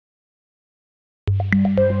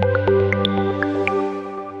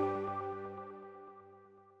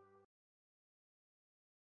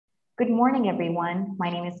morning, everyone. My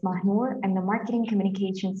name is Mahnoor. I'm the Marketing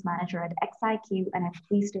Communications Manager at xiQ, and I'm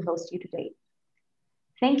pleased to host you today.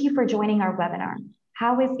 Thank you for joining our webinar,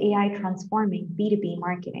 How is AI Transforming B2B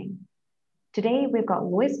Marketing? Today, we've got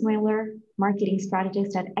Lois Mueller, Marketing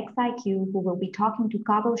Strategist at xiQ, who will be talking to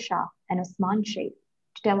Qabil Shah and Usman Sheikh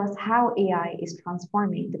to tell us how AI is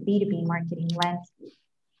transforming the B2B marketing landscape.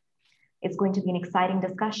 It's going to be an exciting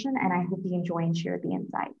discussion, and I hope you enjoy and share the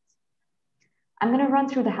insights. I'm going to run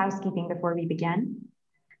through the housekeeping before we begin.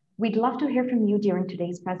 We'd love to hear from you during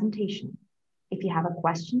today's presentation. If you have a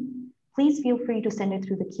question, please feel free to send it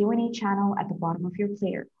through the Q&A channel at the bottom of your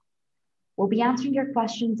player. We'll be answering your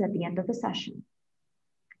questions at the end of the session.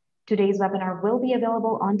 Today's webinar will be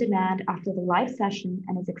available on demand after the live session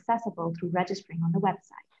and is accessible through registering on the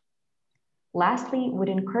website. Lastly, we'd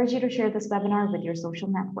encourage you to share this webinar with your social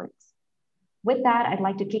networks. With that, I'd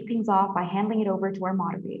like to kick things off by handing it over to our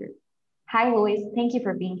moderator. Hi, Lois. Thank you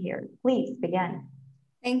for being here. Please begin.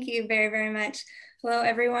 Thank you very, very much. Hello,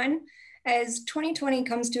 everyone. As 2020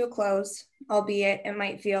 comes to a close, albeit it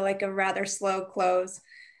might feel like a rather slow close,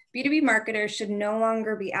 B2B marketers should no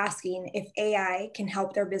longer be asking if AI can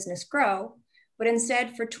help their business grow, but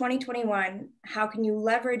instead for 2021, how can you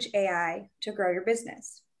leverage AI to grow your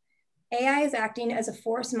business? AI is acting as a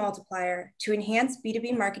force multiplier to enhance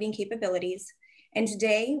B2B marketing capabilities, and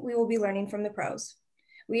today we will be learning from the pros.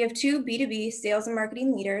 We have two B2B sales and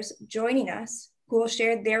marketing leaders joining us who will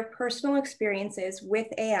share their personal experiences with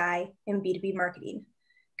AI in B2B marketing,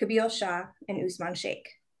 Qabil Shah and Usman Sheikh.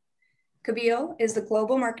 Qabil is the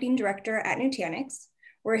Global Marketing Director at Nutanix,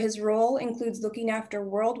 where his role includes looking after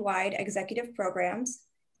worldwide executive programs,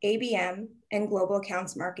 ABM, and global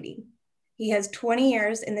accounts marketing. He has 20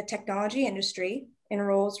 years in the technology industry in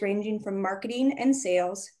roles ranging from marketing and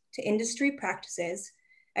sales to industry practices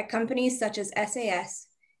at companies such as SAS,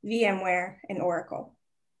 VMware, and Oracle.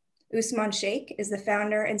 Usman Sheikh is the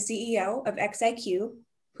founder and CEO of xiQ,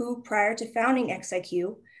 who prior to founding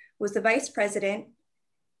xiQ was the vice president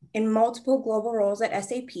in multiple global roles at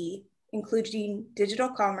SAP, including digital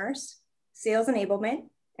commerce, sales enablement,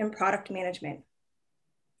 and product management.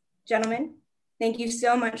 Gentlemen, thank you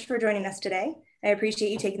so much for joining us today. I appreciate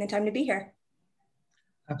you taking the time to be here.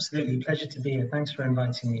 Absolutely, pleasure to be here. Thanks for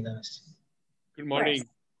inviting me, Lois. Good morning.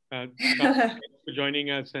 Thanks for joining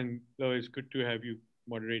us, and Lois, good to have you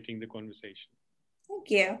moderating the conversation. Thank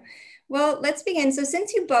you. Well, let's begin. So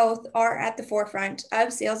since you both are at the forefront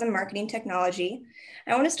of sales and marketing technology,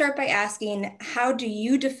 I want to start by asking, how do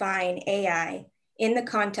you define AI in the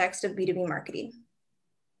context of B2B marketing?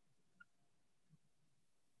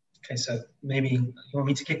 Okay, so maybe you want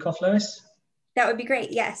me to kick off, Lois? That would be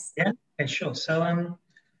great, yes. Yeah, okay, sure. So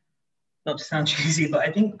not to sound cheesy, but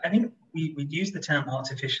I think we use the term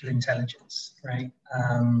artificial intelligence, right?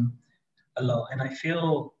 A lot, and I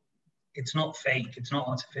feel it's not fake, it's not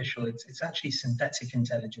artificial, it's actually synthetic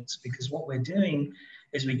intelligence, because what we're doing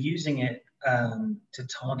is we're using it to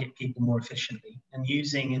target people more efficiently and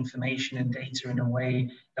using information and data in a way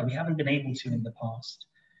that we haven't been able to in the past.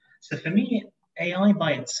 So for me, AI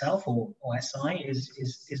by itself or SI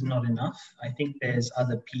is not enough. I think there's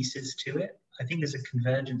other pieces to it. I think there's a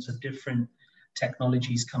convergence of different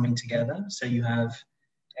technologies coming together. So you have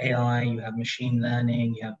AI, you have machine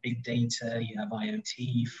learning, you have big data, you have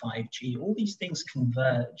IoT, 5G, all these things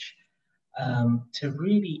converge to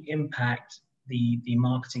really impact the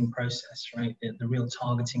marketing process, right? The real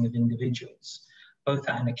targeting of individuals, both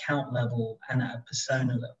at an account level and at a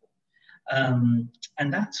persona level.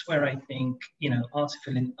 And that's where I think,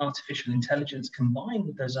 artificial intelligence combined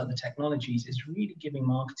with those other technologies is really giving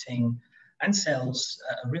marketing and sales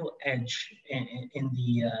a real edge in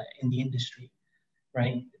the industry.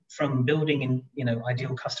 Right, from building in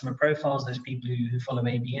ideal customer profiles, those people who follow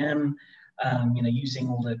ABM, using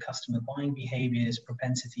all the customer buying behaviors,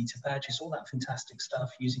 propensity to purchase, all that fantastic stuff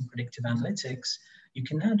using predictive analytics. You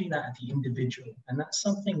can now do that at the individual, and that's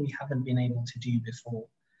something we haven't been able to do before.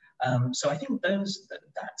 So I think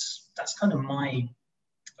that's kind of my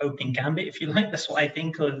opening gambit, if you like. That's what I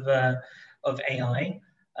think of AI.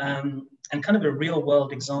 And kind of a real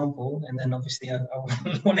world example, and then obviously I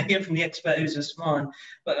want to hear from the expert who's Usman,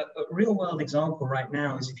 but a real world example right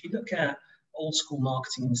now is if you look at old school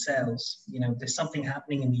marketing and sales, there's something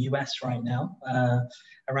happening in the US right now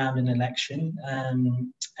around an election,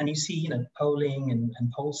 and you see, polling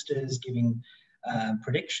and pollsters giving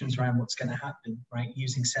predictions around what's going to happen, right,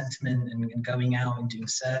 using sentiment and going out and doing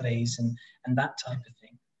surveys and that type of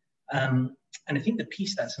thing. And I think the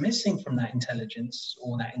piece that's missing from that intelligence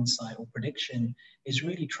or that insight or prediction is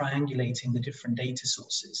really triangulating the different data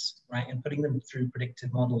sources, right? And putting them through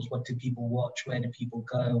predictive models. What do people watch? Where do people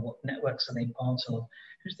go? What networks are they part of?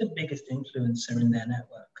 Who's the biggest influencer in their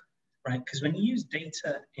network, right? Because when you use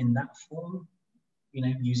data in that form, you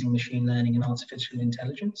know, using machine learning and artificial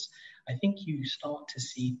intelligence, I think you start to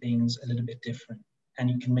see things a little bit different, and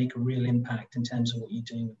you can make a real impact in terms of what you're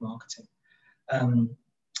doing with marketing.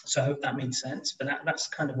 So I hope that made sense, but that's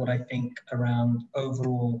kind of what I think around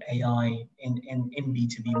overall AI in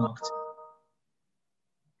B2B marketing.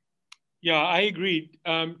 Yeah, I agree.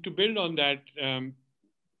 To build on that,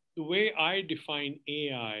 the way I define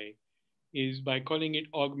AI is by calling it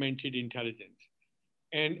augmented intelligence.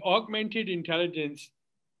 And augmented intelligence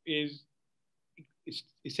is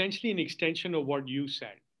essentially an extension of what you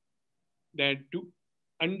said, that to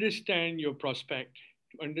understand your prospect,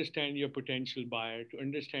 to understand your potential buyer, to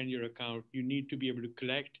understand your account, you need to be able to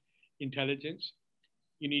collect intelligence.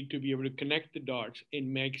 You need to be able to connect the dots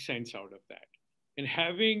and make sense out of that. And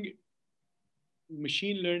having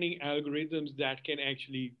machine learning algorithms that can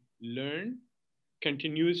actually learn,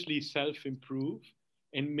 continuously self-improve,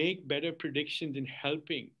 and make better predictions in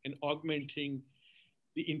helping and augmenting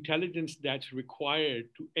the intelligence that's required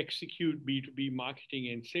to execute B2B marketing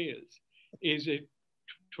and sales is a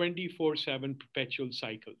 24/7 perpetual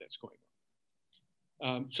cycle that's going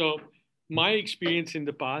on. So my experience in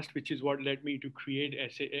the past, which is what led me to create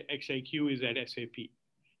xiQ, is at SAP.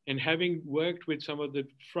 And having worked with some of the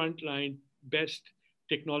frontline best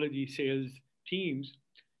technology sales teams,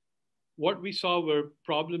 what we saw were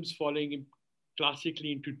problems falling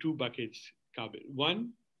classically into two buckets, Qabil.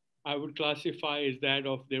 One, I would classify as that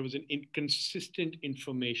of there was an inconsistent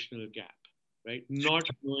informational gap, right? Not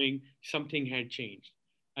knowing something had changed.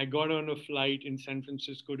 I got on a flight in San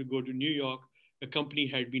Francisco to go to New York. A company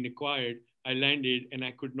had been acquired. I landed and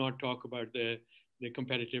I could not talk about the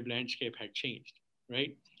competitive landscape had changed,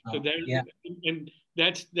 right? So there, yeah. And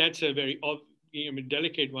that's a very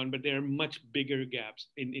delicate one, but there are much bigger gaps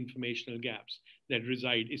in informational gaps that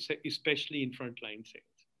reside, especially in frontline sales.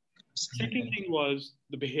 Second thing was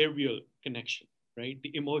the behavioral connection, right?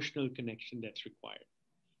 The emotional connection that's required.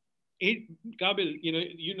 Qabil,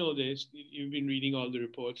 you know this. You've been reading all the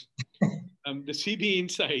reports. The CB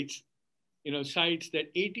Insights, cites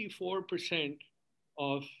that 84%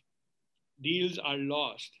 of deals are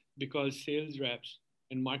lost because sales reps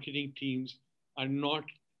and marketing teams are not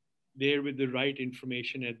there with the right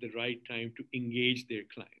information at the right time to engage their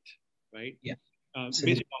clients, right? Yeah.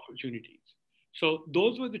 Missing opportunities. So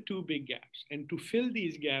those were the two big gaps. And to fill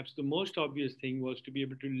these gaps, the most obvious thing was to be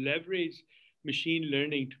able to leverage machine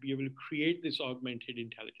learning to be able to create this augmented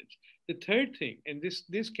intelligence. The third thing, and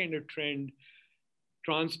this kind of trend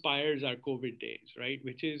transpires our COVID days, right?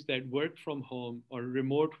 Which is that work from home or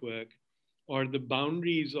remote work or the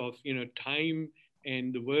boundaries of time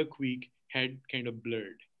and the work week had kind of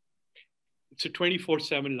blurred. It's a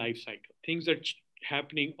 24/7 life cycle. Things are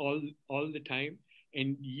happening all the time.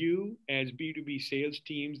 And you as B2B sales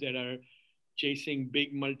teams that are chasing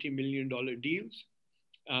big multi-million-dollar deals,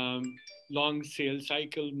 long sales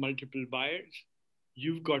cycle, multiple buyers,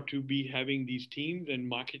 you've got to be having these teams and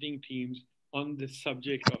marketing teams on the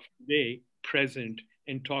subject of today, present,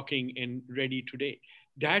 and talking and ready today.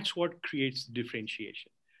 That's what creates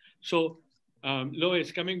differentiation. So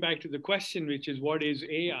Lois, coming back to the question, which is what is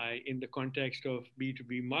AI in the context of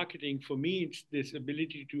B2B marketing? For me, it's this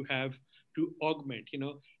ability to augment,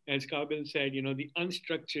 as Qabil said, the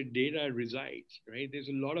unstructured data resides, right? There's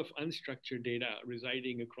a lot of unstructured data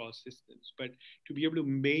residing across systems, but to be able to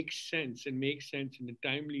make sense in a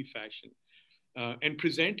timely fashion and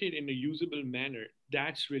present it in a usable manner,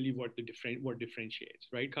 that's really what differentiates,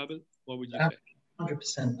 right, Qabil? What would you say?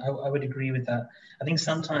 100%. I would agree with that. I think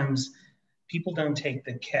sometimes people don't take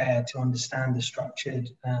the care to understand the structured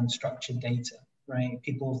data, right?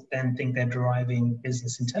 People then think they're driving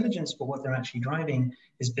business intelligence, but what they're actually driving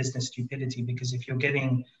is business stupidity. Because if you're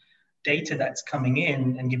getting data that's coming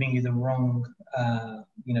in and giving you the wrong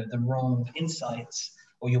insights,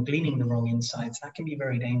 or you're gleaning the wrong insights, that can be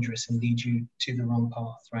very dangerous and lead you to the wrong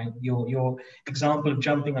path, right? Your example of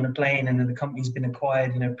jumping on a plane and then the company's been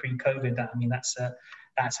acquired, pre-COVID,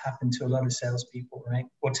 that's happened to a lot of salespeople, right?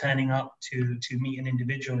 Or turning up to meet an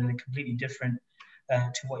individual in a completely different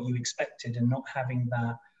to what you expected, and not having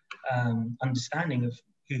that understanding of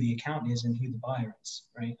who the account is and who the buyer is,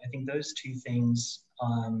 right? I think those two things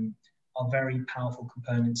are very powerful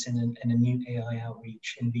components in a new AI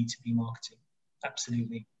outreach in B2B marketing.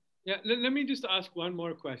 Absolutely. Yeah, let me just ask one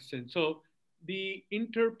more question. So the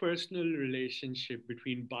interpersonal relationship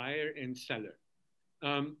between buyer and seller,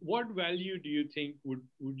 What value do you think would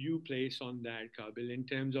you place on that, Qabil, in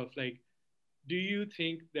terms of like, do you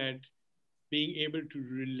think that being able to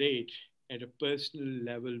relate at a personal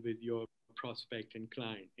level with your prospect and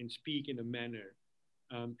client and speak in a manner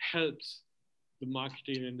helps the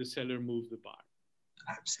marketer and the seller move the bar?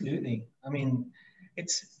 Absolutely. I mean,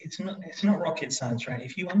 it's not rocket science, right?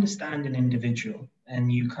 If you understand an individual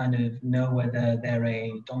and you kind of know whether they're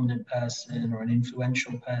a dominant person or an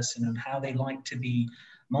influential person and how they like to be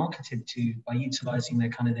marketed to by utilizing their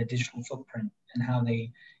kind of their digital footprint and how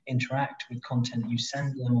they interact with content you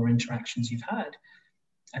send them or interactions you've had,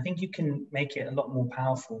 I think you can make it a lot more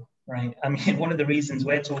powerful, right? I mean, one of the reasons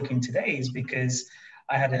we're talking today is because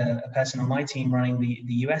I had a person on my team running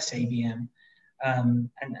the US ABM,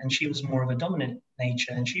 and she was more of a dominant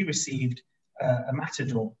nature, and she received a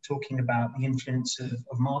matador talking about the influence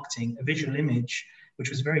of marketing, a visual image, which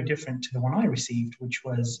was very different to the one I received, which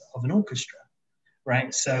was of an orchestra,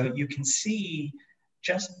 right? So you can see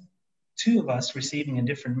just two of us receiving a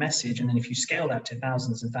different message, and then if you scale that to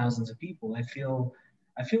thousands and thousands of people, I feel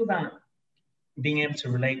that being able to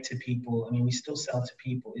relate to people, I mean, we still sell to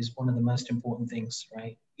people, is one of the most important things,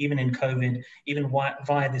 right? Even in COVID, even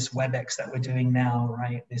via this WebEx that we're doing now,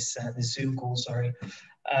 right? This Zoom call, sorry.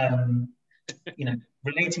 You know,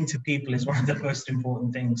 relating to people is one of the most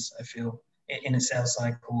important things, I feel, in a sales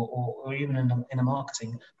cycle or even in a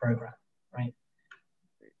marketing program, right?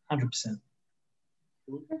 100%.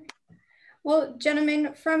 Well,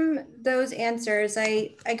 gentlemen, from those answers,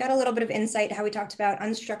 I got a little bit of insight how we talked about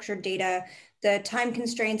unstructured data, the time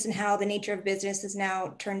constraints and how the nature of business is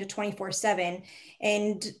now turned to 24/7.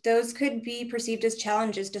 And those could be perceived as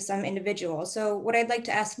challenges to some individuals. So what I'd like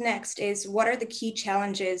to ask next is, what are the key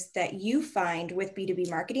challenges that you find with B2B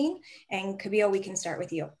marketing? And Qabil, we can start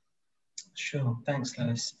with you. Sure, thanks,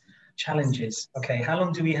 Lois. Challenges. Okay, how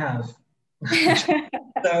long do we have?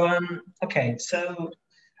 Okay, so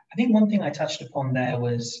I think one thing I touched upon there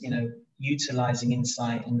was, you know, utilizing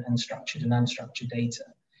insight and structured and unstructured data.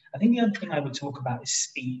 I think the other thing I would talk about is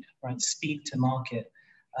speed, right? Speed to market.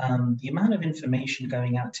 The amount of information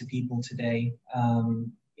going out to people today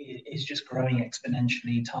is just growing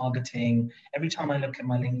exponentially. Targeting. Every time I look at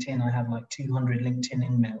my LinkedIn, I have like 200 LinkedIn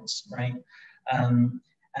emails, right?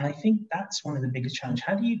 And I think that's one of the biggest challenges.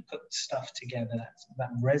 How do you put stuff together that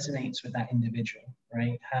resonates with that individual,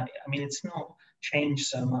 right? I mean, it's not changed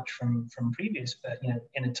so much from previous, but you know,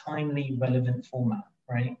 in a timely, relevant format,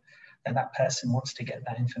 right? That person wants to get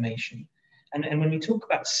that information. And when we talk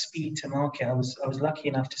about speed to market, I was lucky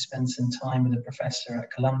enough to spend some time with a professor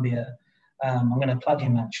at Columbia. I'm going to plug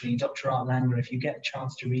him actually, Dr. Art Langer. If you get a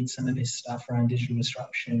chance to read some of his stuff around digital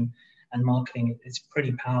disruption and marketing, it's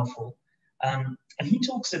pretty powerful. And he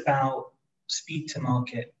talks about speed to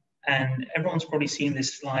market. And everyone's probably seen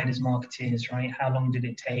this slide as marketeers, right? How long did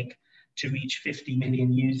it take to reach 50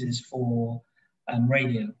 million users for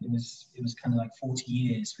radio? It was kind of like 40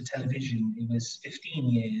 years. For television, it was 15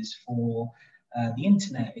 years. For the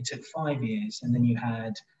internet, it took 5 years. And then you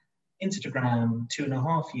had Instagram,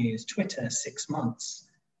 2.5 years, Twitter, 6 months.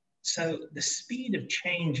 So the speed of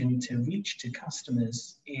change and to reach to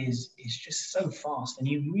customers is just so fast, and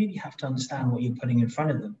you really have to understand what you're putting in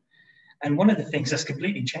front of them. And one of the things that's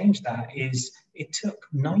completely changed that is it took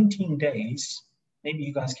 19 days, maybe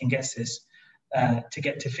you guys can guess this, to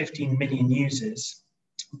get to 15 million users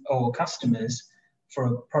or customers for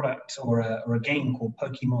a product or a game called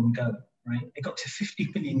Pokemon Go, right? It got to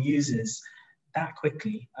 50 million users that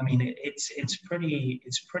quickly. I mean, it's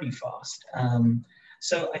pretty fast.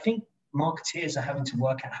 So I think marketeers are having to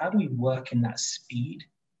work out how do we work in that speed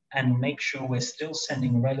and make sure we're still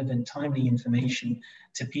sending relevant, timely information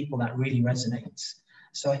to people that really resonates.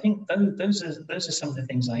 So I think those are some of the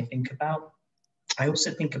things I think about. I also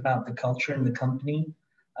think about the culture in the company.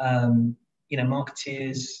 You know,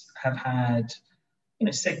 marketeers have had, you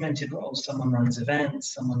know, segmented roles. Someone runs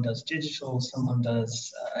events, someone does digital, someone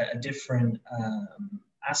does a different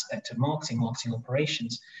aspect of marketing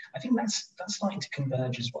operations. I think that's starting to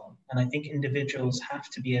converge as well. And I think individuals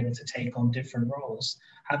have to be able to take on different roles,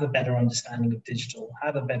 have a better understanding of digital,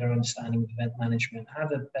 have a better understanding of event management,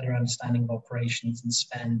 have a better understanding of operations and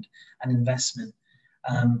spend and investment,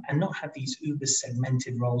 and not have these uber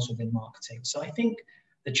segmented roles within marketing. So I think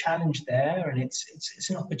the challenge there, and it's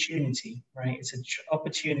an opportunity, right? It's an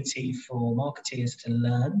opportunity for marketeers to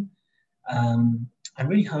learn and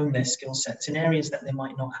really hone their skill sets in areas that they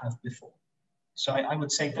might not have before. So I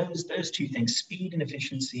would say those two things, speed and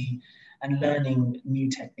efficiency, and learning new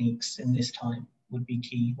techniques in this time would be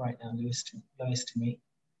key right now, Lois to me.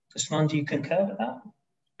 Usman, do you concur with that?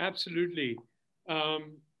 Absolutely.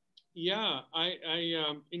 Yeah, I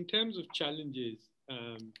in terms of challenges,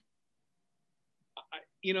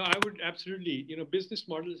 I would absolutely, business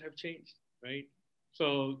models have changed, right?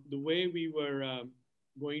 So the way we were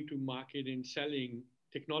going to market and selling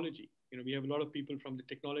technology, we have a lot of people from the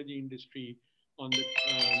technology industry on the,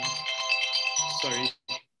 sorry,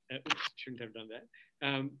 oops, shouldn't have done that.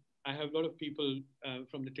 I have a lot of people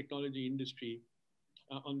from the technology industry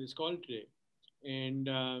on this call today. And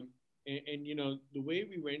the way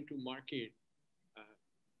we went to market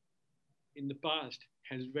in the past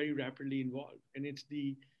has very rapidly evolved. And it's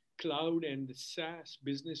the cloud and the SaaS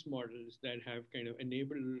business models that have kind of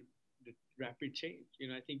enabled the rapid change.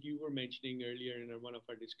 I think you were mentioning earlier in one of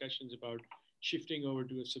our discussions about shifting over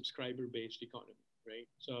to a subscriber-based economy, right?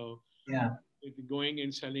 So yeah, going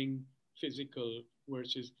and selling physical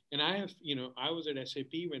versus, and I was at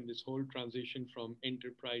SAP when this whole transition from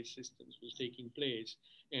enterprise systems was taking place,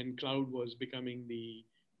 and cloud was becoming the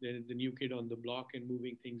new kid on the block and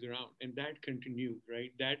moving things around, and that continued,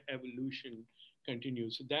 right? That evolution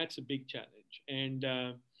continues. So that's a big challenge, and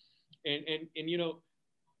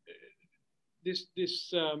this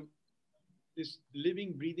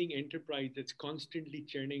living, breathing enterprise that's constantly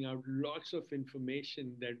churning out lots of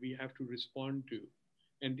information that we have to respond to,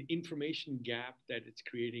 and the information gap that it's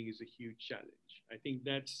creating is a huge challenge. I think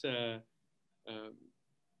that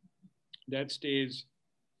stays,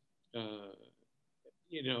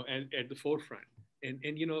 at the forefront.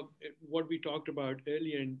 And what we talked about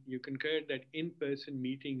earlier, and you concurred, that in-person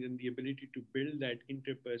meetings and the ability to build that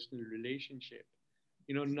interpersonal relationship,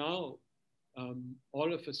 now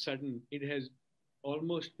all of a sudden it has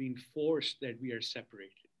almost been forced that we are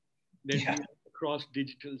separated, that we are across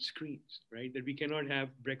digital screens, right? That we cannot have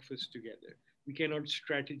breakfast together. We cannot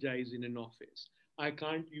strategize in an office. I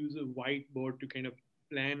can't use a whiteboard to kind of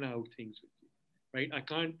plan out things with you, right? I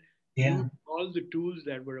can't use all the tools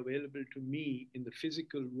that were available to me in the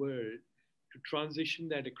physical world to transition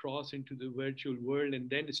that across into the virtual world and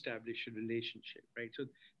then establish a relationship, right? So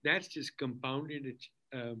that's just compounded it.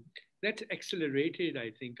 That's accelerated, I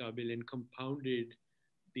think, Qabil, and compounded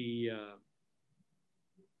the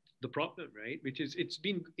problem, right? Which is it's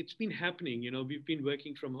been happening. We've been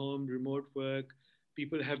working from home, remote work.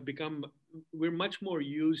 People have become, we're much more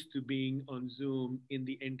used to being on Zoom in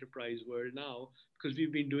the enterprise world now because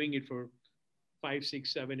we've been doing it for 5,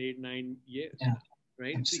 6, 7, 8, 9 years,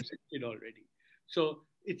 right? It's existed already. So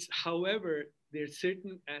however, there are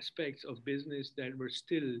certain aspects of business that were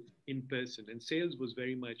still in person, and sales was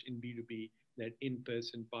very much in B2B, that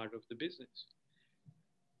in-person part of the business.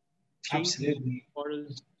 Absolutely.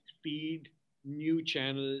 Models, speed, new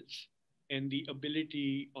channels, and the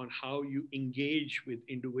ability on how you engage with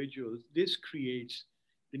individuals, this creates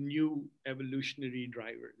the new evolutionary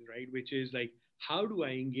drivers, right? Which is like, how do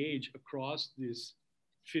I engage across this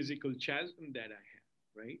physical chasm that I have,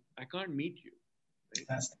 right? I can't meet you, right?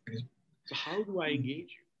 That's good. So how do I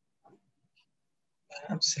engage you?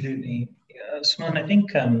 Absolutely. Usman, I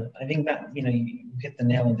think that, you hit the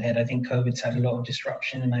nail on the head. I think COVID's had a lot of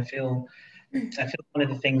disruption, and I feel one of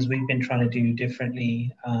the things we've been trying to do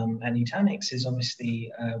differently at Nutanix is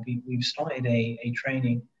obviously we've started a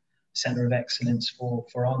training center of excellence for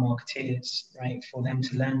our marketeers, right, for them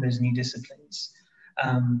to learn those new disciplines.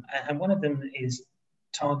 And one of them is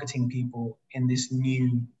targeting people in this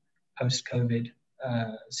new post-COVID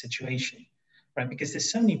situation, right? Because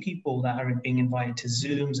there's so many people that are being invited to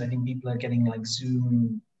Zooms. I think people are getting like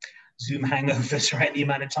Zoom hangovers, right? The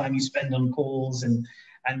amount of time you spend on calls, and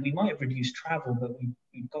we might have reduced travel, but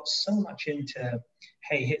we've got so much into,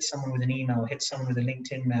 hey, hit someone with an email, hit someone with a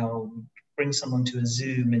LinkedIn mail, bring someone to a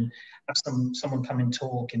Zoom and have someone come and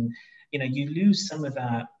talk. And, you lose some of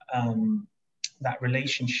that, that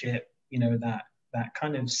relationship, that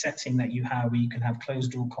kind of setting that you have where you can have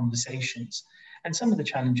closed door conversations. And some of the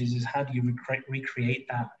challenges is, how do you recreate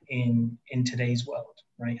that in today's world,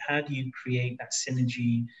 right? How do you create that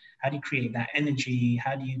synergy? How do you create that energy?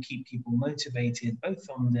 How do you keep people motivated, both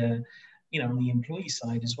on the, on the employee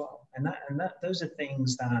side as well? And those are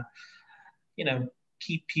things that,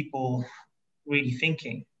 keep people really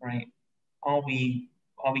thinking, right? Are we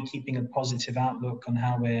keeping a positive outlook on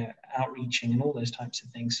how we're outreaching and all those types of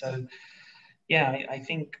things? So, yeah, I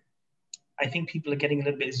think people are getting a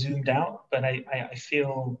little bit zoomed out, but I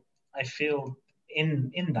feel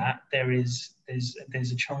in that there's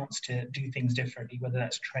a chance to do things differently, whether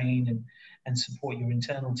that's train and support your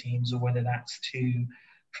internal teams, or whether that's to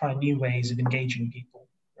try new ways of engaging people,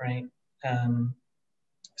 right?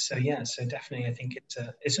 So definitely I think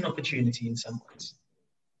it's an opportunity in some ways.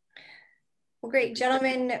 Well, great,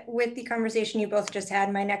 gentlemen, with the conversation you both just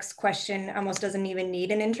had, my next question almost doesn't even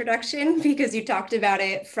need an introduction because you talked about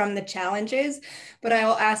it from the challenges, but I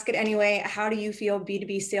will ask it anyway. How do you feel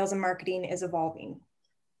B2B sales and marketing is evolving?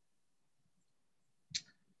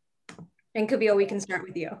 And Qabil, we can start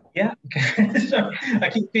with you. Yeah, so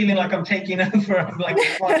I keep feeling like I'm taking over. I'm like,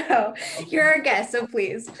 no, you're our guest, so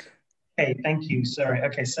please. Okay, thank you. Sorry.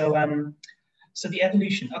 Okay, so the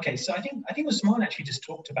evolution. Okay, so I think Usman actually just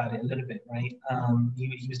talked about it a little bit, right?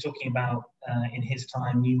 He was talking about in his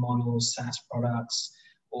time new models, SaaS products,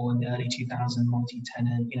 or in the early 2000s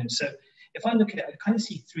multi-tenant. You know, so if I look at it, I kind of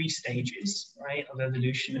see three stages, right, of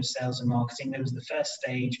evolution of sales and marketing. There was the first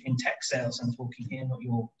stage in tech sales. I'm talking here, not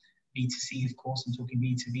your B2C, of course. I'm talking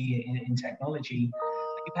B2B in technology.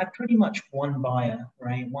 You've had pretty much one buyer,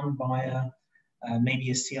 right? One buyer. Maybe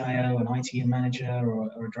a CIO, an IT manager, or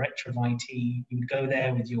a director of IT. You would go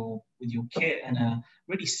there with your kit and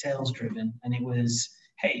really sales driven. And it was,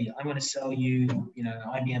 hey, I'm going to sell you, you know,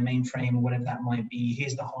 IBM mainframe or whatever that might be.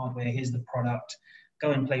 Here's the hardware. Here's the product.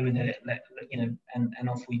 Go and play with it. You know, and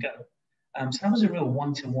off we go. So that was a real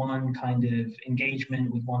one-to-one kind of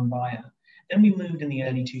engagement with one buyer. Then we moved in the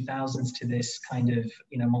early 2000s to this kind of,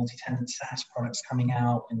 you know, multi-tenant SaaS products coming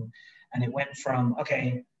out, and it went from,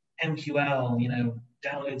 okay, MQL, you know,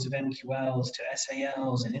 downloads of MQLs to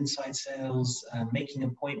SALs and inside sales, making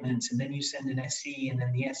appointments, and then you send an SE, and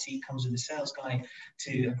then the SE comes with a sales guy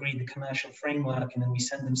to agree the commercial framework, and then we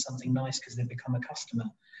send them something nice because they've become a customer.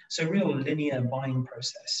 So real linear buying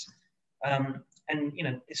process. And you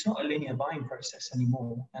know, it's not a linear buying process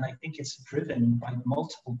anymore. And I think it's driven by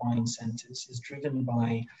multiple buying centers. It's driven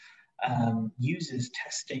by users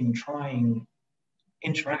testing, trying,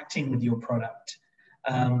 interacting with your product.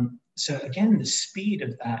 So again, the speed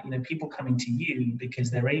of that, you know, people coming to you because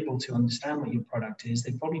they're able to understand what your product is.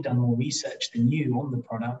 They've probably done more research than you on the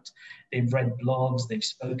product. They've read blogs, they've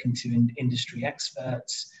spoken to industry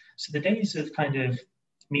experts. So the days of kind of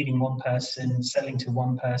meeting one person, selling to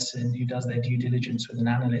one person who does their due diligence with an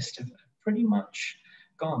analyst have pretty much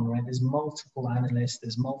gone, right? There's multiple analysts,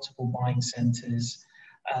 there's multiple buying centers.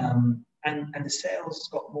 And the sales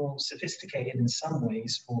got more sophisticated in some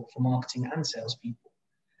ways for marketing and salespeople.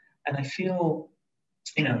 And I feel,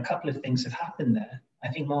 you know, a couple of things have happened there. I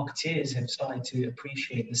think marketeers have started to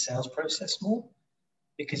appreciate the sales process more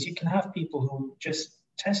because you can have people who just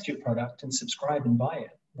test your product and subscribe and buy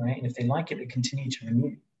it, right? And if they like it, they continue to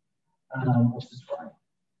renew or subscribe.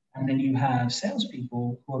 And then you have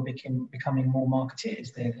salespeople who are becoming more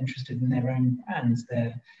marketeers. They're interested in their own brands.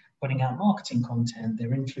 They're putting out marketing content.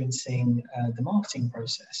 They're influencing the marketing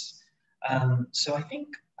process. So I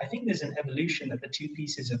think there's an evolution that the two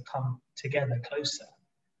pieces have come together closer.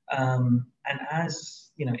 And as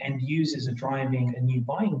you know, end users are driving a new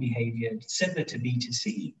buying behavior similar to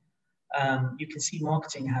B2C, you can see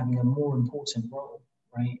marketing having a more important role,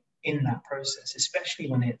 right, in that process, especially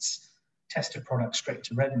when it's test a product straight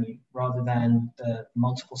to revenue rather than the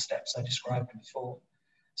multiple steps I described before.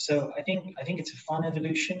 So I think it's a fun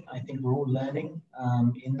evolution. I think we're all learning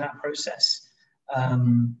in that process.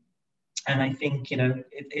 And I think, you know,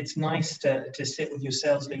 it's nice to sit with your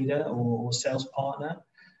sales leader or sales partner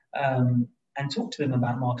and talk to them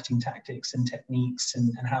about marketing tactics and techniques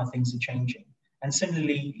and how things are changing. And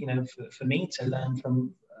similarly, you know, for me to learn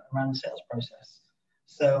from around the sales process.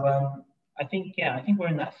 So I think we're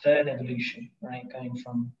in that third evolution, right? Going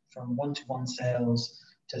from one-to-one sales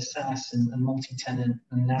to SaaS and multi-tenant,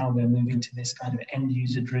 and now we're moving to this kind of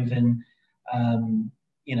end-user driven,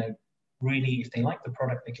 you know, really, if they like the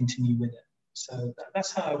product, they continue with it. So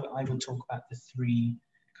that's how I would talk about the three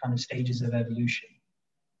kind of stages of evolution.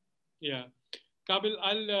 Yeah, Qabil,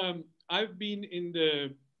 I've been in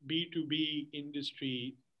the B2B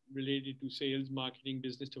industry related to sales, marketing,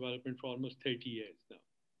 business development for almost 30 years now.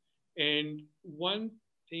 And one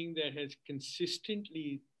thing that has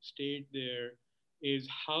consistently stayed there is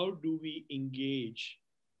how do we engage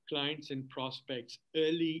clients and prospects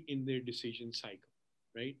early in their decision cycle,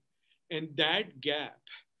 right? And that gap,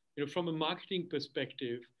 you know, from a marketing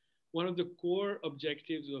perspective, one of the core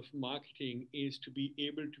objectives of marketing is to be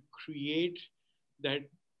able to create that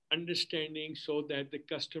understanding so that the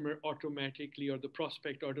customer automatically or the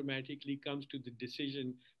prospect automatically comes to the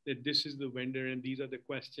decision that this is the vendor and these are the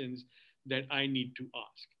questions that I need to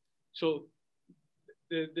ask. So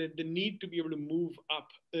the need to be able to move up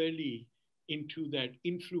early into that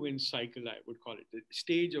influence cycle, I would call it, the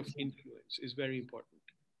stage of influence is very important.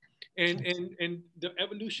 And the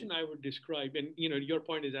evolution I would describe, and you know, your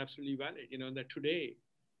point is absolutely valid, you know, that today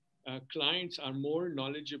clients are more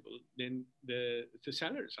knowledgeable than the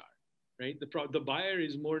sellers are, right? The buyer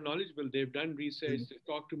is more knowledgeable. They've done research, they've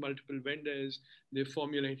talked to multiple vendors, they've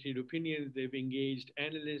formulated opinions, they've engaged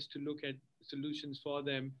analysts to look at solutions for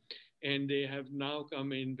them. And they have now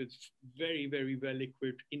come in with very, very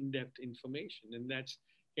well-equipped, in-depth information. And that's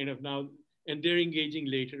kind of now, and they're engaging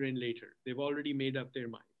later and later. They've already made up their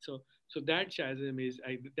mind. So that chasm is,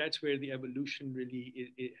 that's where the evolution really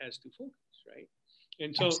it has to focus, right?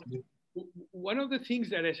 And so absolutely. One of the things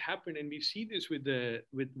that has happened, and we see this with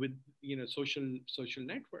social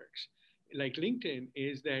networks like LinkedIn,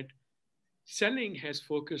 is that selling has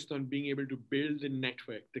focused on being able to build the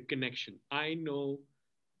network, the connection. I know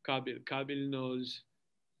Qabil knows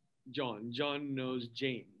John knows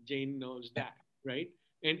Jane knows that, right?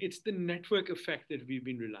 And it's the network effect that we've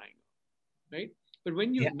been relying on, right?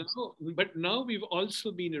 But now we've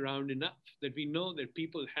also been around enough that we know that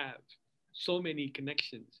people have so many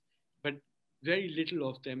connections, but very little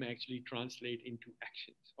of them actually translate into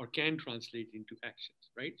actions or can translate into actions,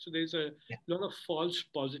 right? So there's a lot of false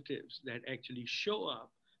positives that actually show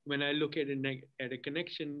up when I look at a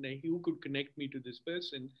connection, that who could connect me to this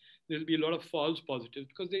person. There'll be a lot of false positives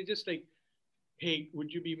because they're just like, hey,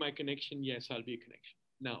 would you be my connection? Yes, I'll be a connection.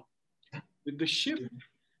 Now, with the shift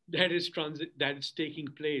that is taking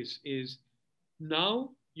place is now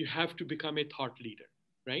you have to become a thought leader,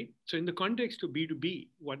 right? So in the context of B2B,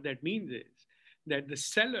 what that means is that the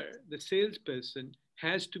seller, the salesperson,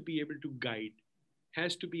 has to be able to guide,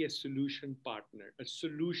 has to be a solution partner, a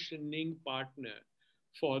solutioning partner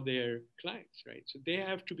for their clients, right? So they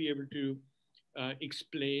have to be able to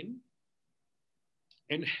explain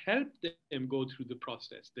and help them go through the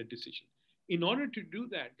process, the decision. In order to do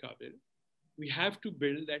that, Qabil, we have to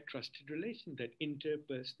build that trusted relation, that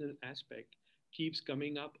interpersonal aspect keeps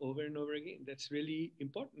coming up over and over again. That's really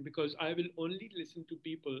important because I will only listen to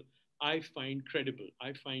people I find credible,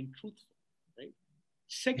 I find truthful, right?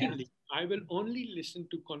 Secondly, I will only listen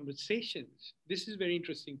to conversations. This is a very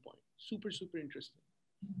interesting point, super, super interesting.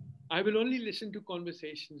 I will only listen to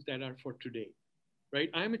conversations that are for today, right?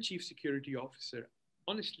 I'm a chief security officer.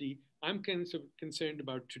 Honestly, I'm concerned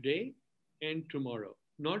about today and tomorrow,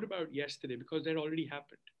 not about yesterday, because that already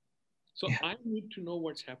happened. So I need to know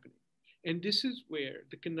what's happening. And this is where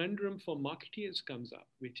the conundrum for marketeers comes up,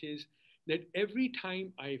 which is that every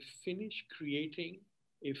time I finish creating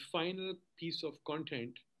a final piece of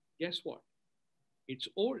content, guess what? It's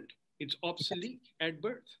old, it's obsolete at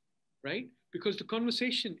birth, right? Because the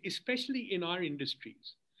conversation, especially in our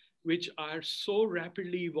industries, which are so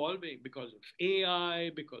rapidly evolving because of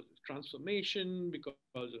AI, because of transformation,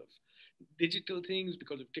 because of digital things,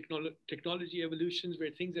 because of technology evolutions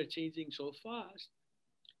where things are changing so fast,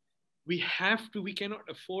 we cannot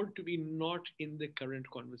afford to be not in the current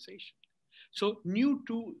conversation. So new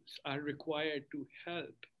tools are required to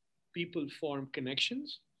help people form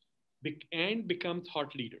connections and become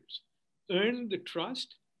thought leaders, earn the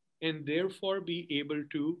trust, and therefore be able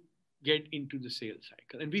to get into the sales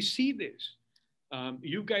cycle. And we see this.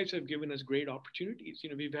 You guys have given us great opportunities.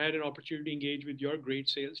 We've had an opportunity to engage with your great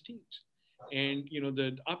sales teams. And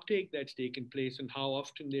the uptake that's taken place and how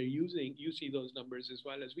often they're using, you see those numbers as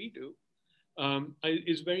well as we do,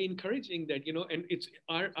 is very encouraging. That and it's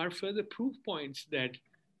our further proof points that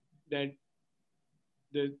the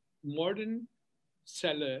modern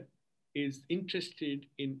seller is interested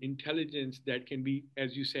in intelligence that can be,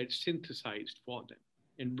 as you said, synthesized for them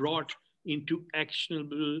and brought into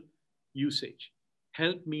actionable usage.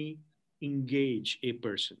 Help me engage a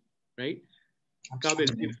person, right?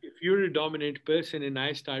 Qabil, if you're a dominant person and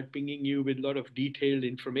I start pinging you with a lot of detailed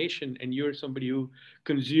information and you're somebody who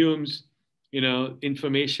consumes,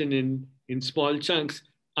 information in small chunks,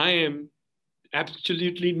 I am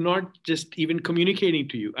absolutely not just even communicating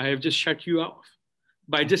to you. I have just shut you off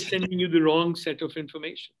by just sending you the wrong set of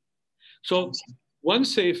information. So one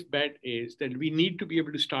safe bet is that we need to be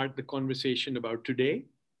able to start the conversation about today,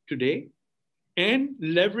 and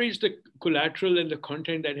leverage the collateral and the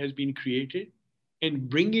content that has been created and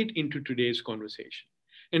bring it into today's conversation.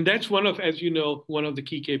 And that's one of the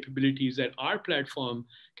key capabilities that our platform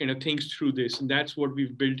kind of thinks through this. And that's what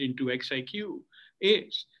we've built into xiQ,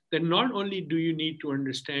 is that not only do you need to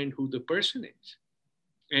understand who the person is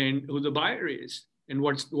and who the buyer is, and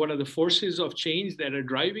what are the forces of change that are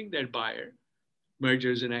driving that buyer,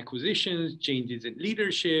 mergers and acquisitions, changes in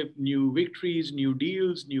leadership, new victories, new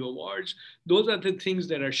deals, new awards. Those are the things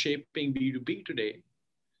that are shaping B2B today.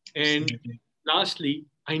 And lastly,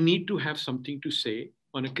 I need to have something to say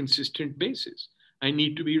on a consistent basis. I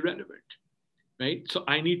need to be relevant, right? So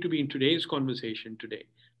I need to be in today's conversation today.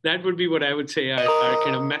 That would be what I would say are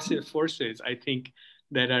kind of massive forces, I think,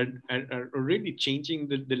 that are really changing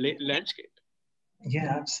the landscape.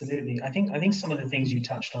 Yeah, absolutely. I think some of the things you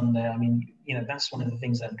touched on there, I mean, that's one of the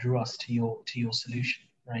things that drew us to your solution,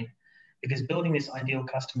 right? Because building this ideal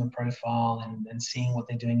customer profile and seeing what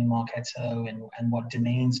they're doing in Marketo and what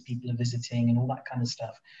domains people are visiting and all that kind of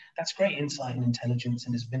stuff, that's great insight and intelligence,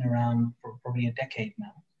 and it's been around for probably a decade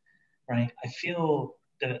now, right? I feel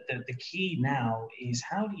the key now is,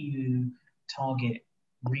 how do you target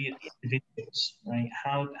real individuals, right?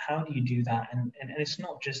 How do you do that? And it's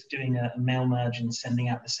not just doing a mail merge and sending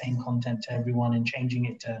out the same content to everyone and changing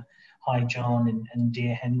it to "Hi John" and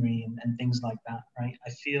 "Dear Henry" and things like that, right?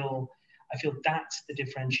 I feel that's the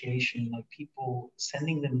differentiation, like people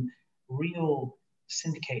sending them real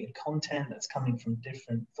syndicated content that's coming from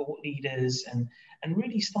different thought leaders, and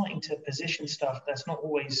really starting to position stuff that's not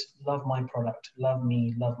always "love my product, love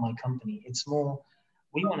me, love my company." It's more,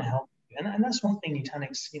 we want to help you. And that's one thing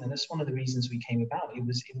Nutanix, that's one of the reasons we came about. It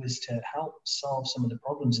was to help solve some of the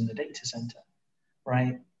problems in the data center,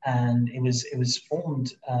 right? And it was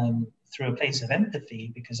formed through a place of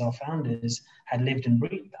empathy, because our founders had lived and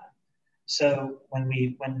breathed that. So when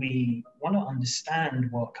we want to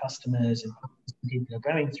understand what customers and people are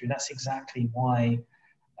going through, that's exactly why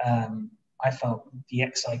I felt the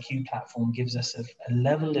xiQ platform gives us a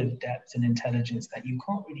level of depth and intelligence that you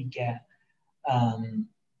can't really get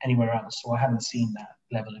anywhere else, or I haven't seen that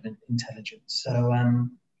level of intelligence.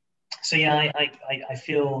 So yeah, I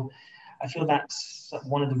feel that's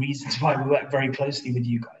one of the reasons why we work very closely with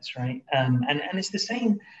you guys, right? And it's the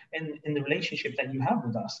same in the relationship that you have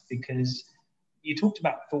with us, because you talked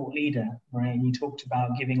about thought leader, right? And you talked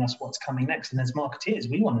about giving us what's coming next. And as marketeers,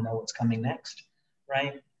 we want to know what's coming next,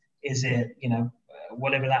 right? Is it,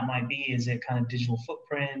 whatever that might be, is it kind of digital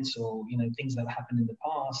footprints, or, things that have happened in the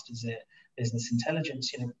past? Is it business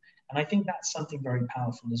intelligence, And I think that's something very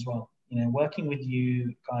powerful as well. Working with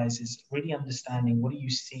you guys is really understanding, what are you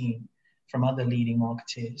seeing from other leading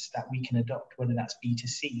marketeers that we can adopt, whether that's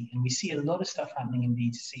B2C. And we see a lot of stuff happening in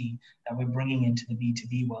B2C that we're bringing into the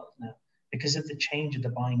B2B world now, because of the change of the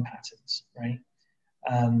buying patterns, right?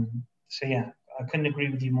 So yeah, I couldn't agree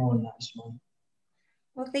with you more on that, Usman.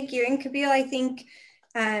 Well, thank you. And Qabil, I think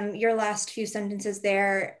your last few sentences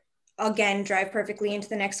there, again, drive perfectly into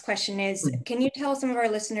the next question is, can you tell some of our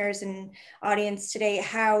listeners and audience today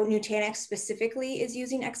how Nutanix specifically is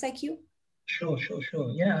using xiQ? Sure.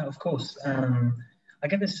 Yeah, of course. I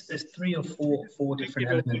guess there's three or four different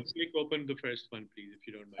elements. Click open the first one, please, if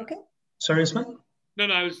you don't mind. Okay. Sorry, Usman? No,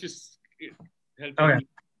 I was just helping. Okay.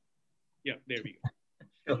 Yeah, there we go.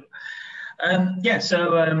 Sure.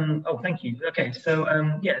 Thank you. Okay, so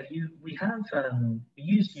we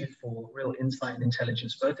used you for real insight and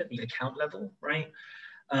intelligence, both at the account level, right?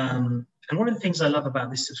 And one of the things I love about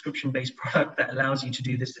this subscription-based product that allows you to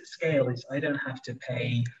do this at scale is I don't have to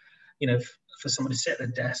pay, for someone to sit at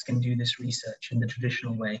a desk and do this research in the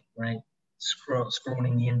traditional way, right?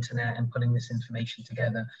 Scrolling the internet and putting this information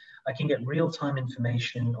together. I can get real-time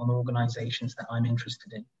information on organizations that I'm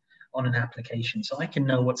interested in on an application. So I can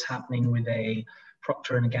know what's happening with a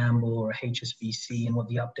Procter & Gamble or a HSBC and what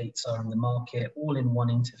the updates are in the market, all in one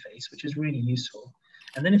interface, which is really useful.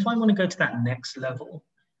 And then if I want to go to that next level,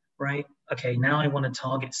 right? Okay, now I want to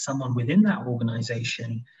target someone within that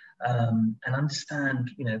organization and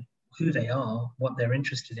understand, who they are, what they're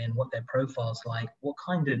interested in, what their profile's like, what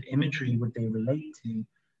kind of imagery would they relate to.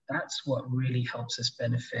 That's what really helps us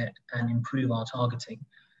benefit and improve our targeting.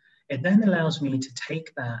 It then allows me to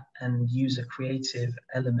take that and use a creative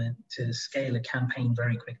element to scale a campaign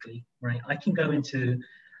very quickly, right? I can go into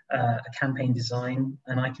a campaign design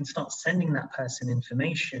and I can start sending that person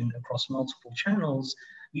information across multiple channels,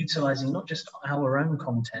 utilizing not just our own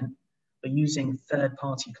content, but using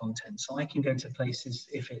third-party content. So I can go to places,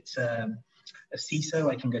 if it's a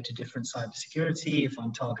CISO, I can go to different cybersecurity. If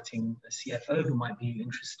I'm targeting a CFO who might be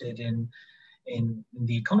interested in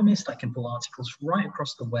The Economist, I can pull articles right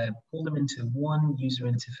across the web, pull them into one user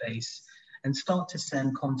interface, and start to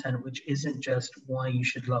send content which isn't just why you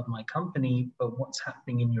should love my company, but what's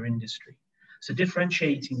happening in your industry. So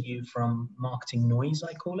differentiating you from marketing noise,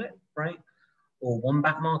 I call it, right? Or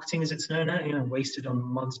wombat marketing, as it's known now, wasted on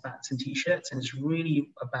mugs, bats, and t-shirts. And it's really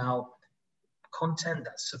about content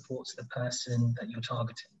that supports the person that you're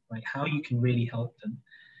targeting, right? How you can really help them.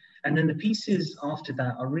 And then the pieces after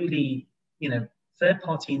that are really,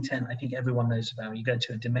 third-party intent, I think everyone knows about. You go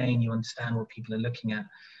to a domain, you understand what people are looking at.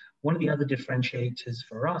 One of the other differentiators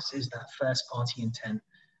for us is that first-party intent.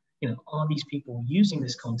 Are these people using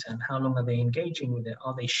this content? How long are they engaging with it?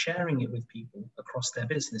 Are they sharing it with people across their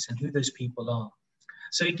business, and who those people are?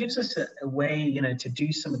 So it gives us a way, to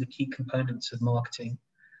do some of the key components of marketing.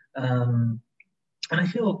 And I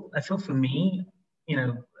feel for me,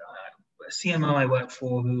 CMO I worked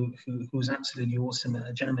for who was absolutely awesome,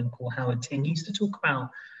 a gentleman called Howard Ting. He used to talk about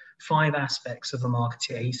 5 aspects of a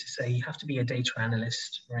marketer. He used to say you have to be a data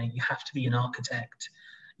analyst, right? You have to be an architect.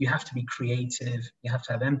 You have to be creative. You have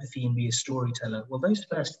to have empathy and be a storyteller. Well, those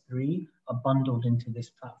first 3 are bundled into this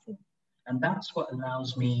platform. And that's what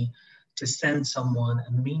allows me to send someone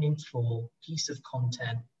a meaningful piece of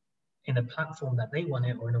content in a platform that they want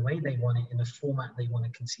it, or in a way they want it, in a format they want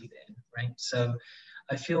to conceive it in, right? So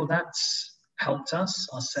I feel that's helped us.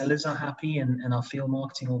 Our sellers are happy, and our field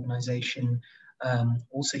marketing organization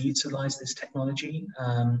also utilize this technology,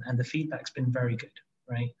 and the feedback's been very good,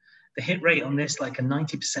 right? The hit rate on this, like a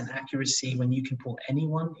 90% accuracy when you can put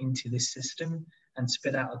anyone into this system and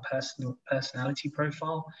spit out a personality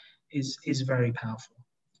profile is very powerful.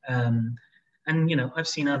 And you know, I've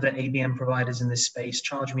seen other ABM providers in this space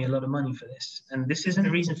charge me a lot of money for this. And this isn't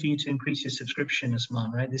a reason for you to increase your subscription,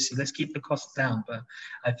 Usman, right? Let's keep the costs down. But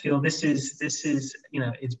I feel this is you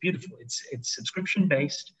know, it's beautiful. It's subscription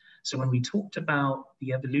based. So when we talked about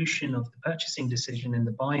the evolution of the purchasing decision and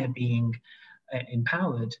the buyer being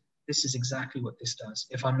empowered, this is exactly what this does.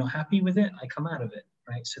 If I'm not happy with it, I come out of it,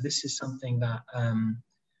 right? So this is something that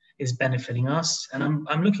is benefiting us. And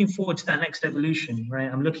I'm looking forward to that next evolution,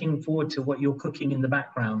 right? I'm looking forward to what you're cooking in the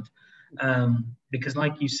background. Because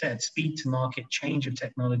like you said, speed to market, change of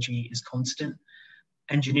technology is constant.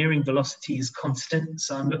 Engineering velocity is constant.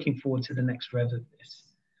 So I'm looking forward to the next rev of this.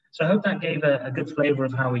 So I hope that gave a good flavor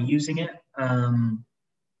of how we're using it. And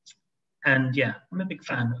yeah, I'm a big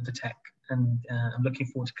fan of the tech, and I'm looking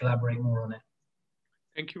forward to collaborating more on it.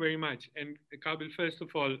 Thank you very much. And Qabil, first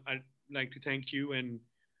of all, I'd like to thank you and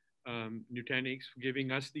Nutanix for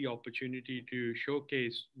giving us the opportunity to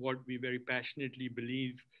showcase what we very passionately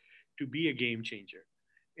believe to be a game changer.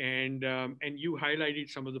 And you highlighted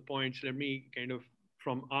some of the points. Let me kind of,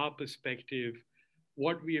 from our perspective,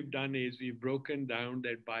 what we have done is we've broken down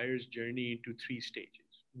that buyer's journey into 3 stages.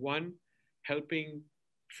 1, helping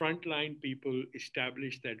frontline people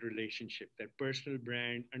establish that relationship, that personal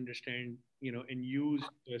brand, understand, you know, and use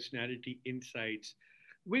personality insights,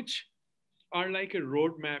 which are like a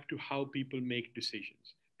roadmap to how people make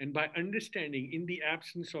decisions. And by understanding, in the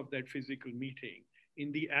absence of that physical meeting,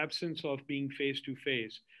 in the absence of being face to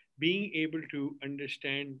face, being able to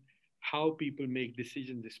understand how people make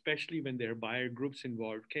decisions, especially when there are buyer groups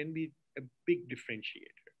involved, can be a big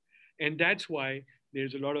differentiator. And that's why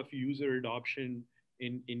there's a lot of user adoption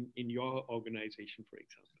in your organization, for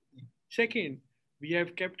example. Second, we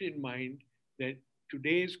have kept in mind that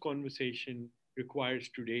today's conversation requires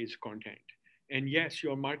today's content. And yes,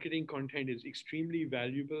 your marketing content is extremely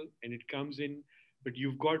valuable and it comes in, but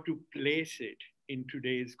you've got to place it in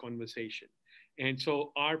today's conversation. And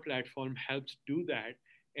so our platform helps do that.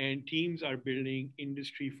 And teams are building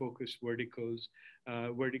industry-focused verticals,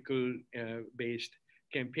 vertical-based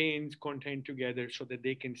campaigns, content together so that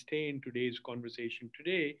they can stay in today's conversation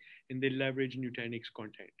today, and they leverage Nutanix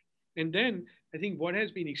content. And then I think what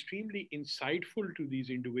has been extremely insightful to these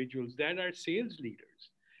individuals that are sales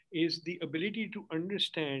leaders is the ability to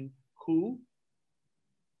understand who,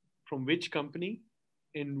 from which company,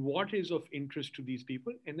 and what is of interest to these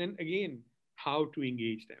people, and then again, how to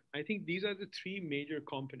engage them. I think these are the 3 major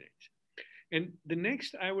components. And the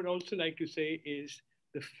next I would also like to say is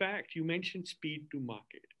the fact you mentioned speed to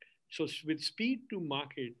market. So with speed to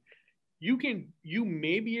market, you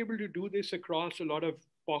may be able to do this across a lot of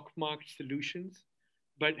pockmarked solutions,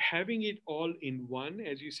 but having it all in one,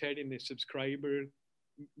 as you said, in a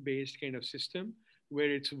subscriber-based kind of system,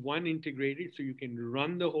 where it's one integrated, so you can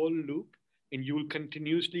run the whole loop, and you will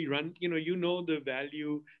continuously run, you know the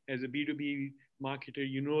value as a B2B marketer,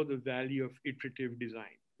 you know the value of iterative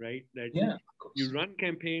design, right? That yeah, you run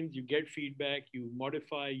campaigns, you get feedback, you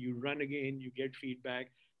modify, you run again, you get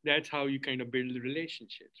feedback. That's how you kind of build the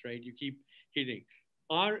relationships, right? You keep hitting.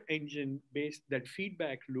 Our engine-based, that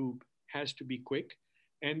feedback loop has to be quick,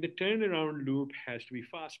 and the turnaround loop has to be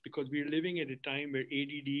fast, because we're living at a time where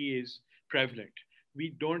ADD is prevalent. We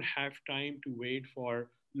don't have time to wait for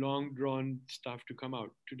long drawn stuff to come out.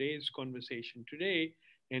 Today's conversation today,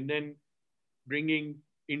 and then bringing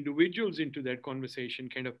individuals into that conversation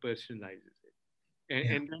kind of personalizes it.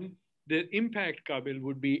 And then the impact, Qabil,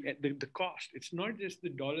 would be at the cost. It's not just the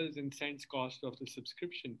dollars and cents cost of the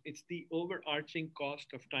subscription. It's the overarching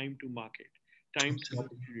cost of time to market, time to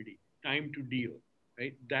opportunity, time to deal,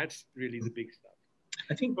 right? That's really the big stuff.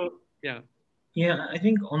 I think, yeah. Yeah, I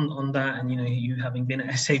think on that, and you having been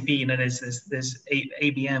at SAP, there's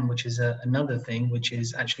ABM, which is another thing, which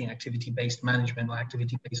is actually activity-based management or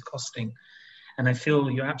activity-based costing. And I feel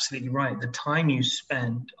you're absolutely right. The time you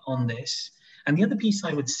spend on this, and the other piece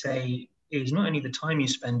I would say is not only the time you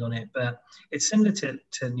spend on it, but it's similar to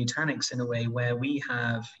Nutanix in a way where we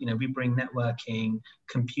have, we bring networking,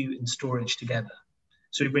 compute, and storage together.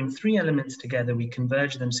 So we bring three elements together, we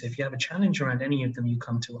converge them. So if you have a challenge around any of them, you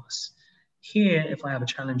come to us. Here, if I have a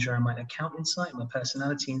challenge around my account insight, my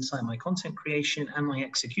personality insight, my content creation, and my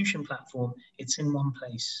execution platform, it's in one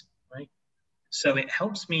place, right? So it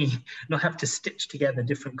helps me not have to stitch together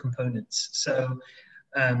different components. So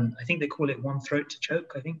I think they call it one throat to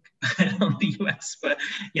choke, I think, on the US. But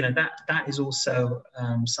that is also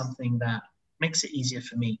something that makes it easier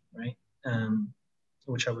for me, right?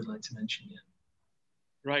 Which I would like to mention. Yeah.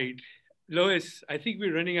 Right. Lois, I think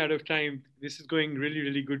we're running out of time. This is going really,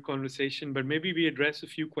 really good conversation, but maybe we address a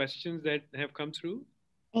few questions that have come through.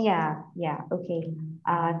 Yeah, okay.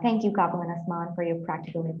 Thank you, Qabil and Usman, for your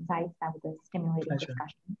practical insights. That was a stimulating Pleasure.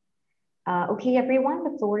 discussion. Okay, everyone,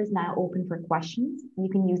 the floor is now open for questions. You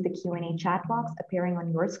can use the Q&A chat box appearing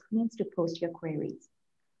on your screens to post your queries.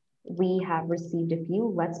 We have received a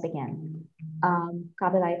few. Let's begin.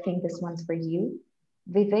 Qabil, I think this one's for you.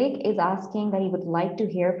 Vivek is asking that he would like to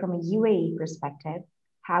hear from a UAE perspective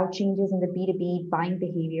how changes in the B2B buying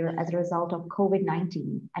behavior as a result of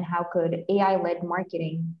COVID-19 and how could AI-led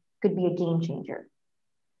marketing could be a game changer.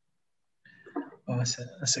 Oh, that's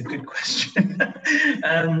a good question.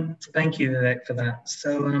 Thank you, Vivek, for that.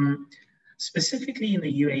 So specifically in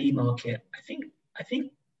the UAE market, I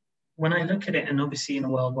think when I look at it, and obviously in a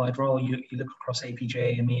worldwide role, you look across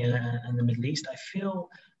APJ, EMEA, and the Middle East, I feel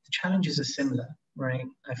the challenges are similar, right?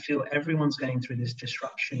 I feel everyone's going through this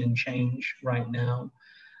disruption and change right now.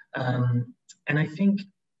 And I think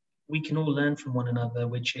we can all learn from one another,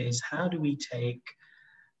 which is how do we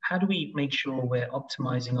make sure we're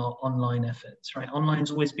optimizing our online efforts, right? Online's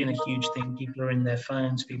always been a huge thing. People are in their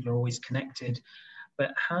phones, people are always connected.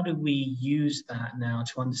 But how do we use that now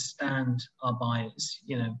to understand our buyers,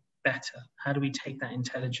 better? How do we take that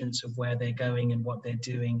intelligence of where they're going and what they're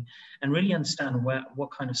doing and really understand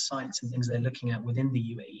what kind of sites and things they're looking at within the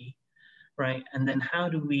UAE, right? And then how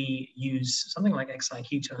do we use something like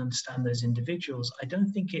xiQ to understand those individuals? I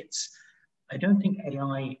don't think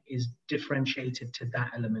AI is differentiated to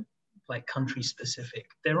that element, like country specific.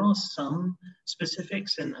 There are some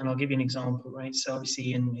specifics, and I'll give you an example, right? So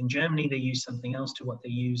obviously in Germany, they use something else to what they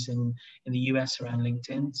use in the US around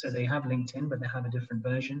LinkedIn. So they have LinkedIn, but they have a different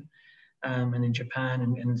version. And in Japan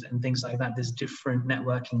and things like that, there's different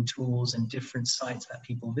networking tools and different sites that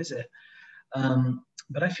people visit.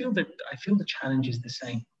 But I feel the challenge is the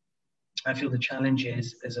same. I feel the challenge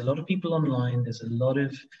is there's a lot of people online, there's a lot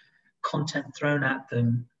of content thrown at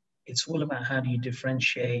them. It's all about how do you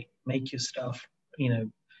differentiate, make your stuff,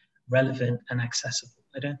 relevant and accessible.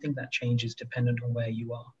 I don't think that changes dependent on where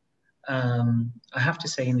you are. I have to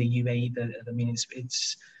say in the UAE that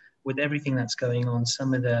it's with everything that's going on,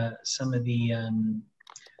 some of the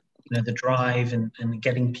the drive and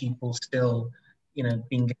getting people still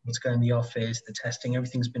being able to go in the office, the testing,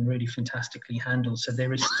 everything's been really fantastically handled. So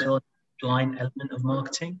there is still a blind element of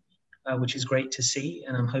marketing, which is great to see.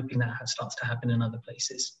 And I'm hoping that starts to happen in other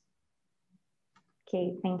places.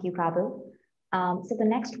 Okay, thank you, Qabil. So the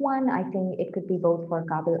next one, I think it could be both for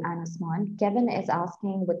Qabil and Usman. Kevin is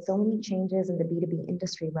asking, with so many changes in the B2B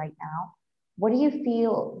industry right now, what do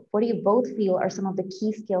you both feel are some of the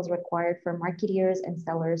key skills required for marketeers and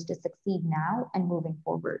sellers to succeed now and moving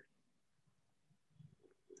forward?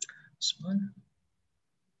 Usman?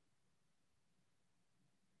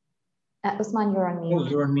 Usman, you're on mute. Oh,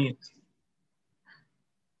 you're on mute.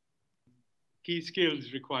 Key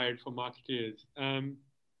skills required for marketers.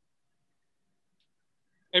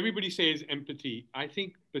 Everybody says empathy. I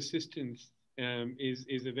think persistence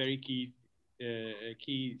is a very key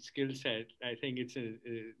skill set. I think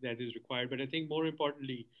that is required. But I think more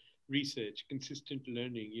importantly, research, consistent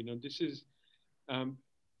learning. This is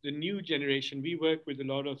the new generation. We work with a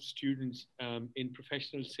lot of students in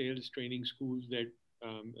professional sales training schools that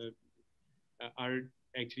are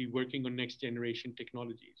actually working on next generation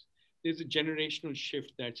technologies. There's a generational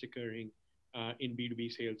shift that's occurring in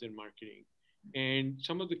B2B sales and marketing. And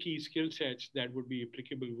some of the key skill sets that would be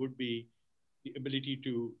applicable would be the ability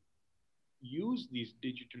to use these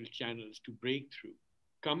digital channels to break through,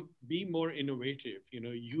 be more innovative,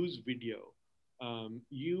 use video,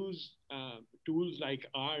 use tools like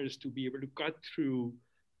ours to be able to cut through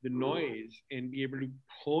the noise and be able to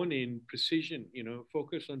hone in precision,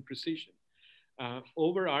 focus on precision.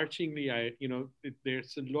 Overarchingly,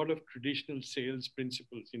 there's a lot of traditional sales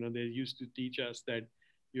principles. They used to teach us that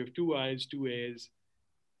you have 2 eyes, 2 ears,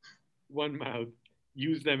 1 mouth,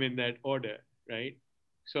 use them in that order, right?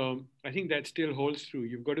 So I think that still holds true.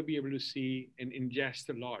 You've got to be able to see and ingest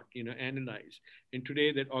a lot, analyze. And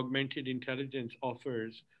today that augmented intelligence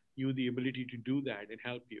offers you the ability to do that and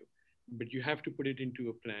help you. But you have to put it into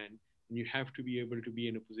a plan, and you have to be able to be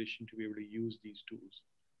in a position to be able to use these tools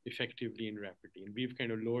effectively and rapidly. And we've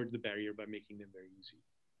kind of lowered the barrier by making them very easy.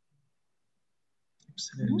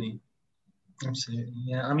 Absolutely. Absolutely.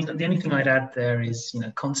 Yeah. I mean, the only thing I'd add there is,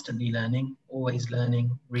 constantly learning, always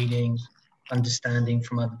learning, reading, understanding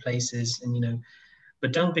from other places, and,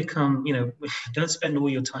 but don't become, don't spend all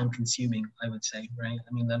your time consuming, I would say, right?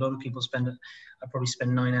 I mean, a lot of people I probably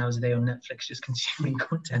spend 9 hours a day on Netflix just consuming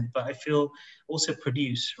content, but I feel also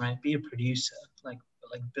produce, right? Be a producer, like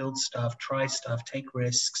build stuff, try stuff, take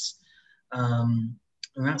risks. And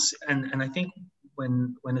I think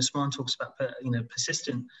when Usman talks about,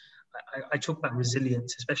 persistent, I talk about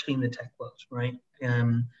resilience, especially in the tech world, right?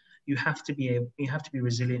 You have to be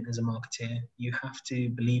resilient as a marketer. You have to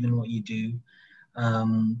believe in what you do.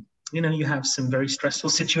 You have some very stressful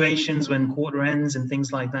situations when quarter ends and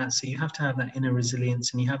things like that. So you have to have that inner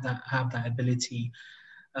resilience, and you have that ability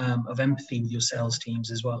of empathy with your sales teams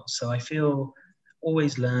as well. So I feel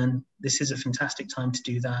always learn. This is a fantastic time to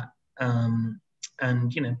do that, and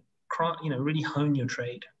really hone your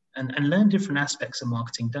trade. And learn different aspects of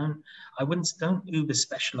marketing. Don't uber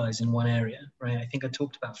specialize in one area, right? I think I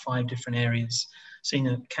talked about 5 different areas. So, do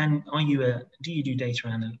you do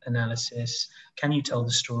data analysis? Can you tell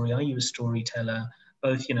the story? Are you a storyteller,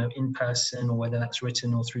 both, in person or whether that's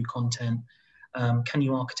written or through content? Can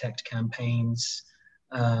you architect campaigns?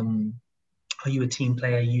 Are you a team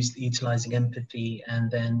player utilizing empathy?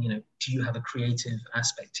 And then, do you have a creative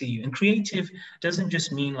aspect to you? And creative doesn't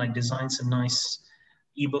just mean like design some nice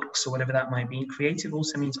ebooks or whatever that might be. Creative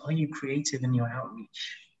also means, are you creative in your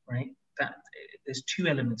outreach, right? There's 2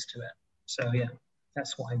 elements to it. So yeah,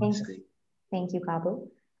 that's what I would say. Thank you, Qabil.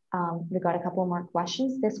 We got a couple more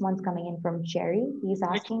questions. This one's coming in from Jerry. He's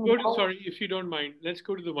asking. Sorry, if you don't mind, let's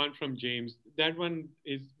go to the one from James. That one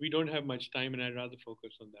we don't have much time, and I'd rather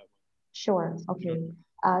focus on that one. Sure. Okay.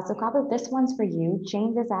 So Qabil, this one's for you.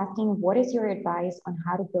 James is asking, what is your advice on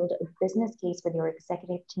how to build a business case with your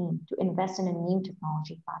executive team to invest in a new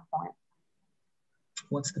technology platform?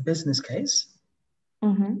 What's the business case?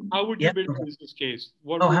 Mm-hmm. How would you build a business case?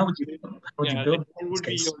 How would you build what would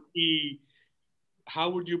be your key? How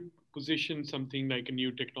would you position something like a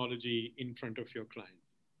new technology in front of your client?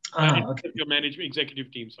 Okay. Your management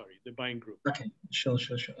executive team, sorry, the buying group. Okay, sure.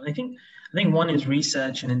 I think one is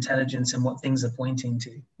research and intelligence and what things are pointing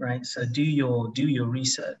to, right? So do your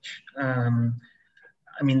research. I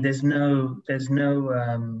mean, there's no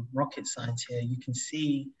rocket science here. You can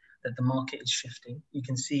see that the market is shifting. You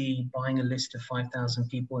can see buying a list of 5,000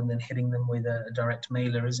 people and then hitting them with a direct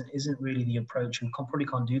mailer isn't really the approach, and probably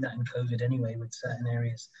can't do that in COVID anyway with certain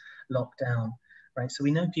areas locked down. Right, so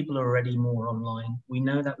we know people are already more online. We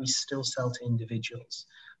know that we still sell to individuals.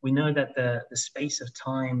 We know that the space of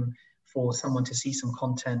time for someone to see some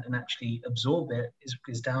content and actually absorb it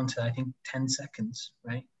is down to, I think, 10 seconds,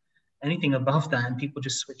 right? Anything above that and people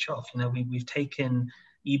just switch off. We've taken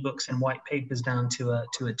ebooks and white papers down to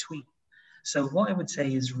a tweet. So what I would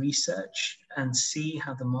say is research and see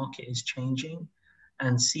how the market is changing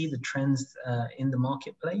and see the trends in the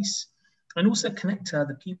marketplace. And also connect to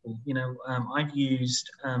other people. I've used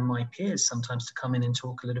my peers sometimes to come in and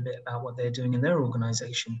talk a little bit about what they're doing in their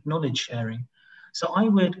organization, knowledge sharing. So I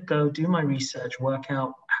would go do my research, work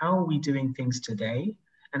out how are we doing things today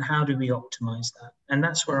and how do we optimize that? And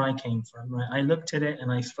that's where I came from, right? I looked at it and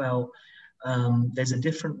I felt there's a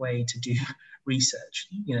different way to do research,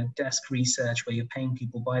 desk research where you're paying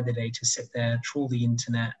people by the day to sit there, trawl the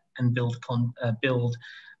internet and build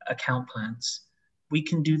account plans. We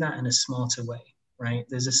can do that in a smarter way, right?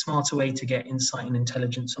 There's a smarter way to get insight and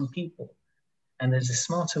intelligence on people. And there's a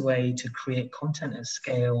smarter way to create content at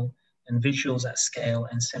scale and visuals at scale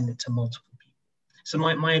and send it to multiple people. So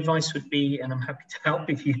my advice would be, and I'm happy to help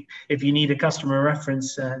if you need a customer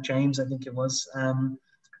reference, James, I think it was.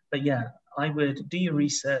 But yeah, I would do your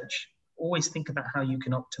research, always think about how you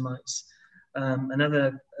can optimize.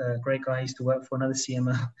 Another great guy I used to work for, another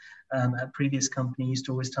CMO at a previous company, used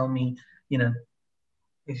to always tell me,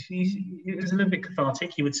 it was a little bit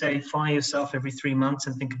cathartic. He would say, fire yourself every 3 months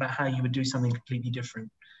and think about how you would do something completely different,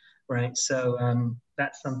 right? So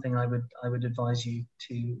that's something I would advise you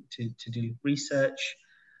to do research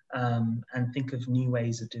and think of new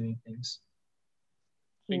ways of doing things.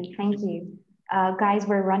 Thank you. Guys,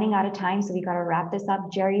 we're running out of time, so we got to wrap this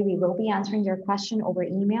up. Jerry, we will be answering your question over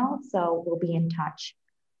email, so we'll be in touch.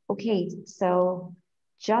 Okay, so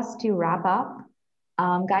just to wrap up,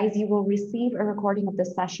 Guys, you will receive a recording of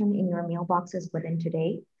this session in your mailboxes within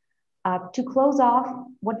today. To close off,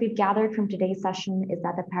 what we've gathered from today's session is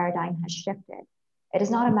that the paradigm has shifted. It is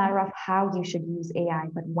not a matter of how you should use AI,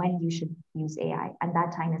 but when you should use AI, and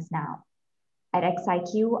that time is now. At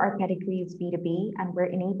xiQ, our pedigree is B2B, and we're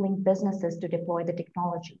enabling businesses to deploy the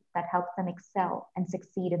technology that helps them excel and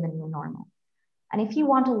succeed in the new normal. And if you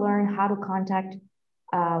want to learn how to contact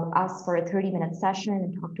us for a 30-minute session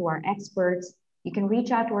and talk to our experts, you can reach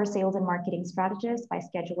out to our sales and marketing strategists by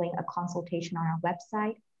scheduling a consultation on our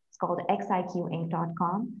website. It's called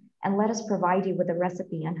xiqinc.com, and let us provide you with a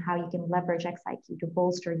recipe on how you can leverage xiQ to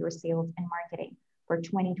bolster your sales and marketing for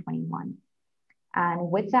 2021.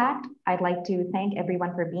 And with that, I'd like to thank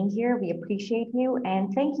everyone for being here. We appreciate you,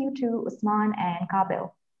 and thank you to Usman and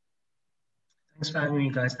Qabil. Thanks for having me,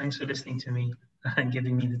 guys. Thanks for listening to me and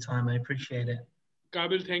giving me the time. I appreciate it.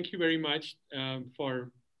 Qabil, thank you very much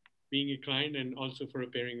for being a client and also for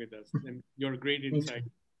appearing with us. And your great insight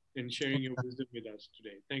and sharing your wisdom with us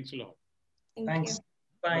today. Thanks a lot. Thanks. You.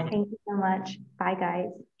 Bye. Thank you so much. Bye, guys.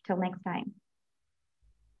 Till next time.